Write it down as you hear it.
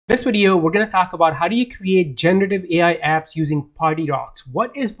This video, we're going to talk about how do you create generative AI apps using PartyRock.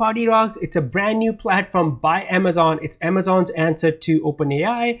 What is PartyRock? It's a brand new platform by Amazon. It's Amazon's answer to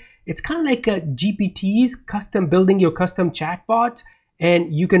OpenAI. It's kind of like a GPTs, building your custom chatbots,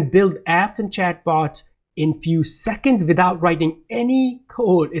 and you can build apps and chatbots in few seconds without writing any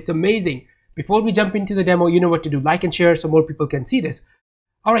code. It's amazing. Before we jump into the demo, you know what to do. Like and share so more people can see this.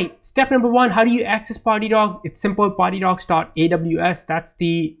 All right, step number one, how do you access PartyRock? It's simple, partyrocks.aws, that's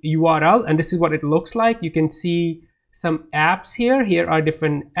the URL, and this is what it looks like. You can see some apps here. Here are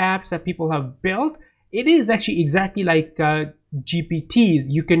different apps that people have built. It is actually exactly like GPTs.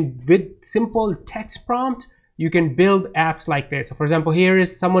 You can, with simple text prompt, you can build apps like this. So for example, here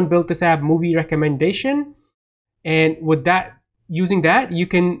is someone built this app, movie recommendation, and with that, using that, you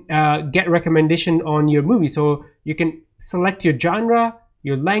can get recommendation on your movie. So you can select your genre,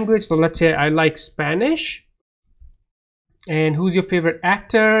 your language. So let's say I like Spanish, and who's your favorite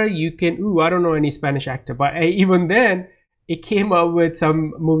actor? You can, I don't know any Spanish actor, but even then it came up with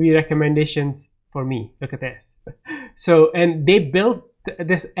some movie recommendations for me. Look at this. So, and they built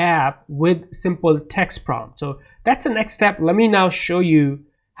this app with simple text prompt. So that's the next step. Let me now show you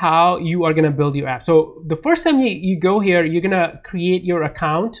how you are going to build your app. So the first time you go here, you're going to create your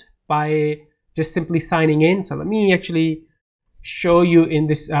account by just simply signing in. So let me actually show you in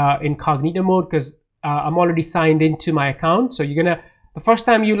this incognito mode, because I'm already signed into my account. So you're gonna, the first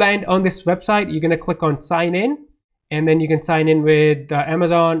time you land on this website, you're gonna click on sign in, and then you can sign in with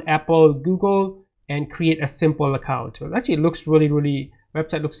Amazon, Apple, Google, and create a simple account. So it actually looks really,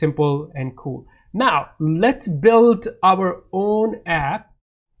 website looks simple and cool. Now let's build our own app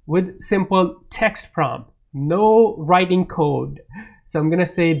with simple text prompt, no writing code. So I'm gonna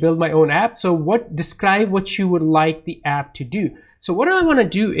say build my own app. So describe what you would like the app to do. So what I want to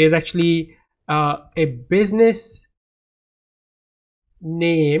do is actually a business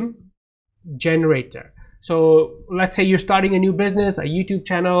name generator. So let's say you're starting a new business, a YouTube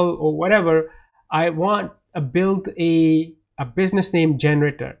channel or whatever. I want to build a business name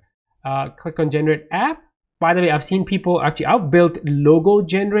generator. Click on generate app. By the way, I've seen people actually, I've built logo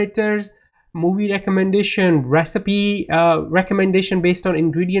generators, movie recommendation, recipe recommendation based on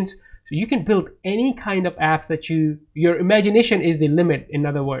ingredients. So you can build any kind of app that your imagination is the limit, in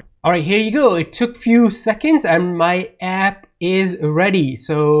other words. All right, here you go. It took few seconds and my app is ready.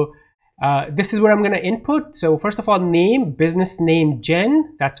 So this is where I'm going to input. So first of all, name, business name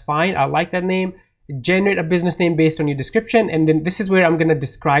gen, that's fine. I like that name. Generate a business name based on your description. And then this is where I'm going to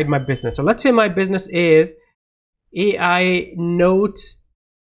describe my business. So let's say my business is AI notes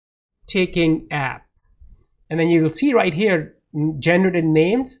taking app, and then you will see right here generated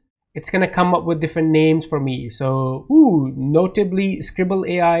names. It's going to come up with different names for me. So notably Scribble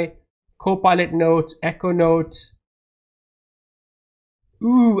AI, Copilot Notes, Echo Notes.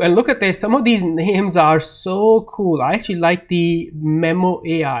 And look at this, some of these names are so cool. I actually like the Memo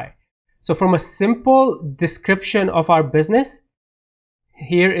AI. So from a simple description of our business,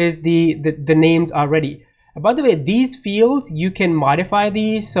 here is the names are ready. By the way, these fields, you can modify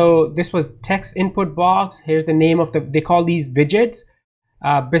these. So this was text input box. Here's the name of they call these widgets.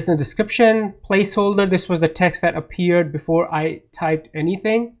 Business description, placeholder. This was the text that appeared before I typed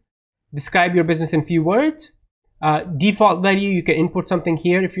anything. Describe your business in few words. Default value, you can input something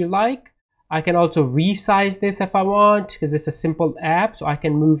here if you like. I can also resize this if I want, because it's a simple app, so I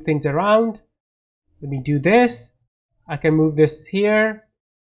can move things around. Let me do this. I can move this here.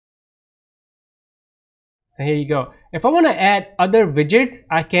 And here you go. If I want to add other widgets,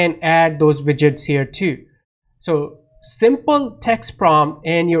 I can add those widgets here too. So simple text prompt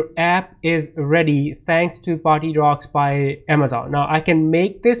and your app is ready thanks to PartyRock by Amazon. Now I can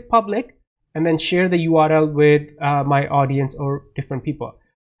make this public and then share the URL with my audience or different people.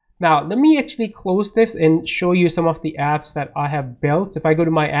 Now let me actually close this and show you some of the apps that I have built. If I go to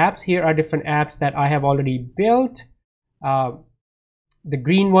my apps, here are different apps that I have already built. The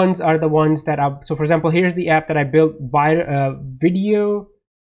green ones are the ones that so for example, here's the app that I built, video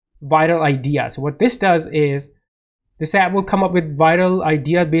viral ideas. So what this does is this app will come up with viral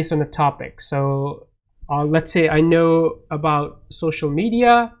idea based on a topic. So let's say I know about social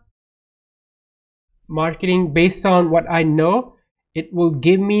media marketing. Based on what I know, it will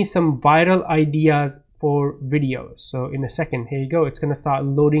give me some viral ideas for videos. So in a second, here you go, it's going to start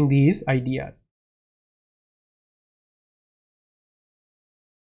loading these ideas.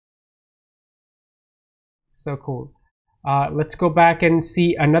 So cool. Let's go back and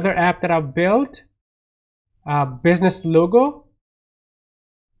see another app that I've built. Business logo.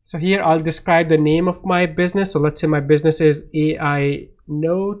 So here I'll describe the name of my business. So let's say my business is AI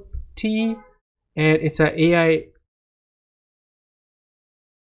Note, and it's a AI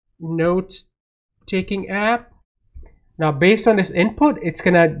notes taking app. Now based on this input, it's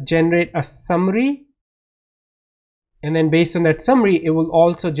gonna generate a summary, and then based on that summary, it will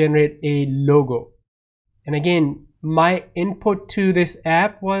also generate a logo. And again, my input to this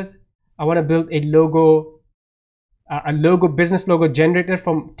app was I want to build a logo business logo generated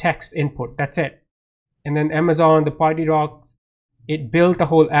from text input. That's it. And then Amazon, the PartyRock, it built the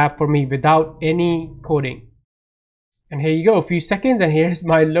whole app for me without any coding. And here you go, a few seconds, and here's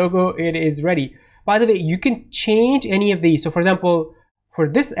my logo. It is ready. By the way, you can change any of these. So for example, for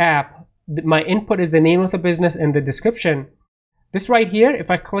this app, my input is the name of the business and the description. This right here,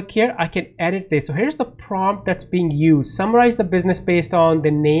 if I click here, I can edit this. So here's the prompt that's being used. Summarize the business based on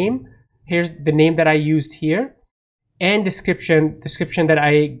the name. Here's the name that I used here, and description that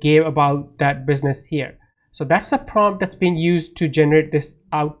I gave about that business here. So that's a prompt that's being used to generate this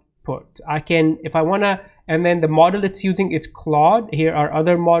output. I can, if I wanna, and then the model it's using, it's Claude. Here are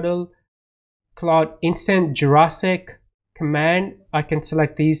other model, Claude Instant, Jurassic, Command. I can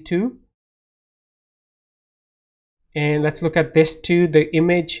select these two. And let's look at this too, the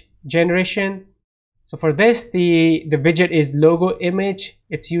image generation. So for this, the widget is logo image.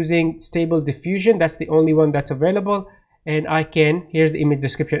 It's using Stable Diffusion. That's the only one that's available. And I can, here's the image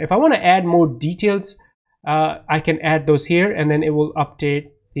description. If I want to add more details, I can add those here, and then it will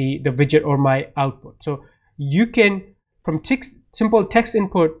update the widget or my output. So you can, from simple text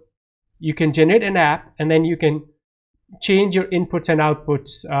input, you can generate an app, and then you can change your inputs and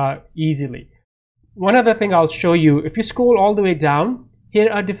outputs easily. One other thing I'll show you, if you scroll all the way down, here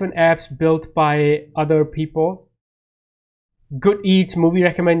are different apps built by other people. Good Eats, movie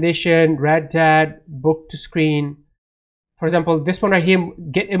recommendation, Red Dad, book to screen. For example, this one right here,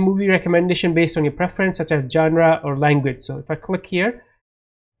 get a movie recommendation based on your preference, such as genre or language. So if I click here,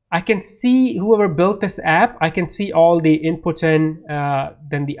 I can see whoever built this app. I can see all the inputs and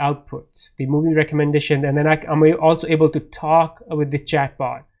then the outputs, the movie recommendation, and then I'm also able to talk with the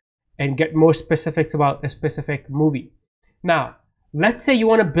chatbot and get more specifics about a specific movie. Now, let's say you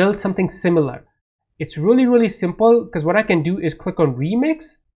want to build something similar. It's really, really simple, because what I can do is click on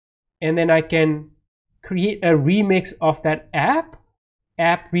remix, and then I can create a remix of that app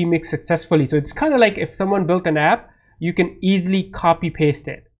remix successfully. So it's kind of like if someone built an app, you can easily copy paste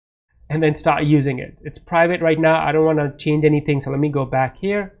it and then start using it. It's private right now. I don't want to change anything. So let me go back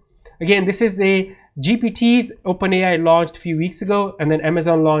here. Again, this is a GPTs. OpenAI launched a few weeks ago, and then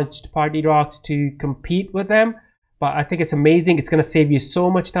Amazon launched PartyRock to compete with them. But I think it's amazing. It's going to save you so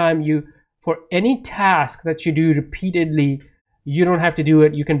much time. For any task that you do repeatedly, you don't have to do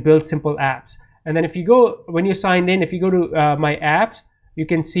it. You can build simple apps. And then if you go, when you're signed in, if you go to my apps, you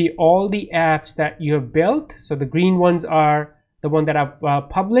can see all the apps that you have built. So the green ones are the one that I've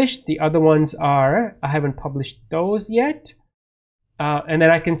published. The other ones are, I haven't published those yet. And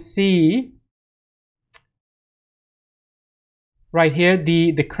then I can see right here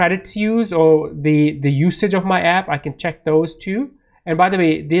the credits used or the usage of my app. I can check those too. And by the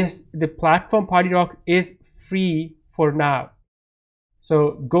way, the platform PartyRock is free for now.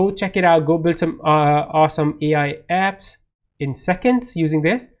 So go check it out. Go build some awesome AI apps in seconds using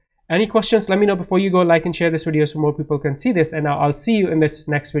this. Any questions, let me know before you go. Like and share this video so more people can see this. And I'll see you in this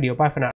next video. Bye for now.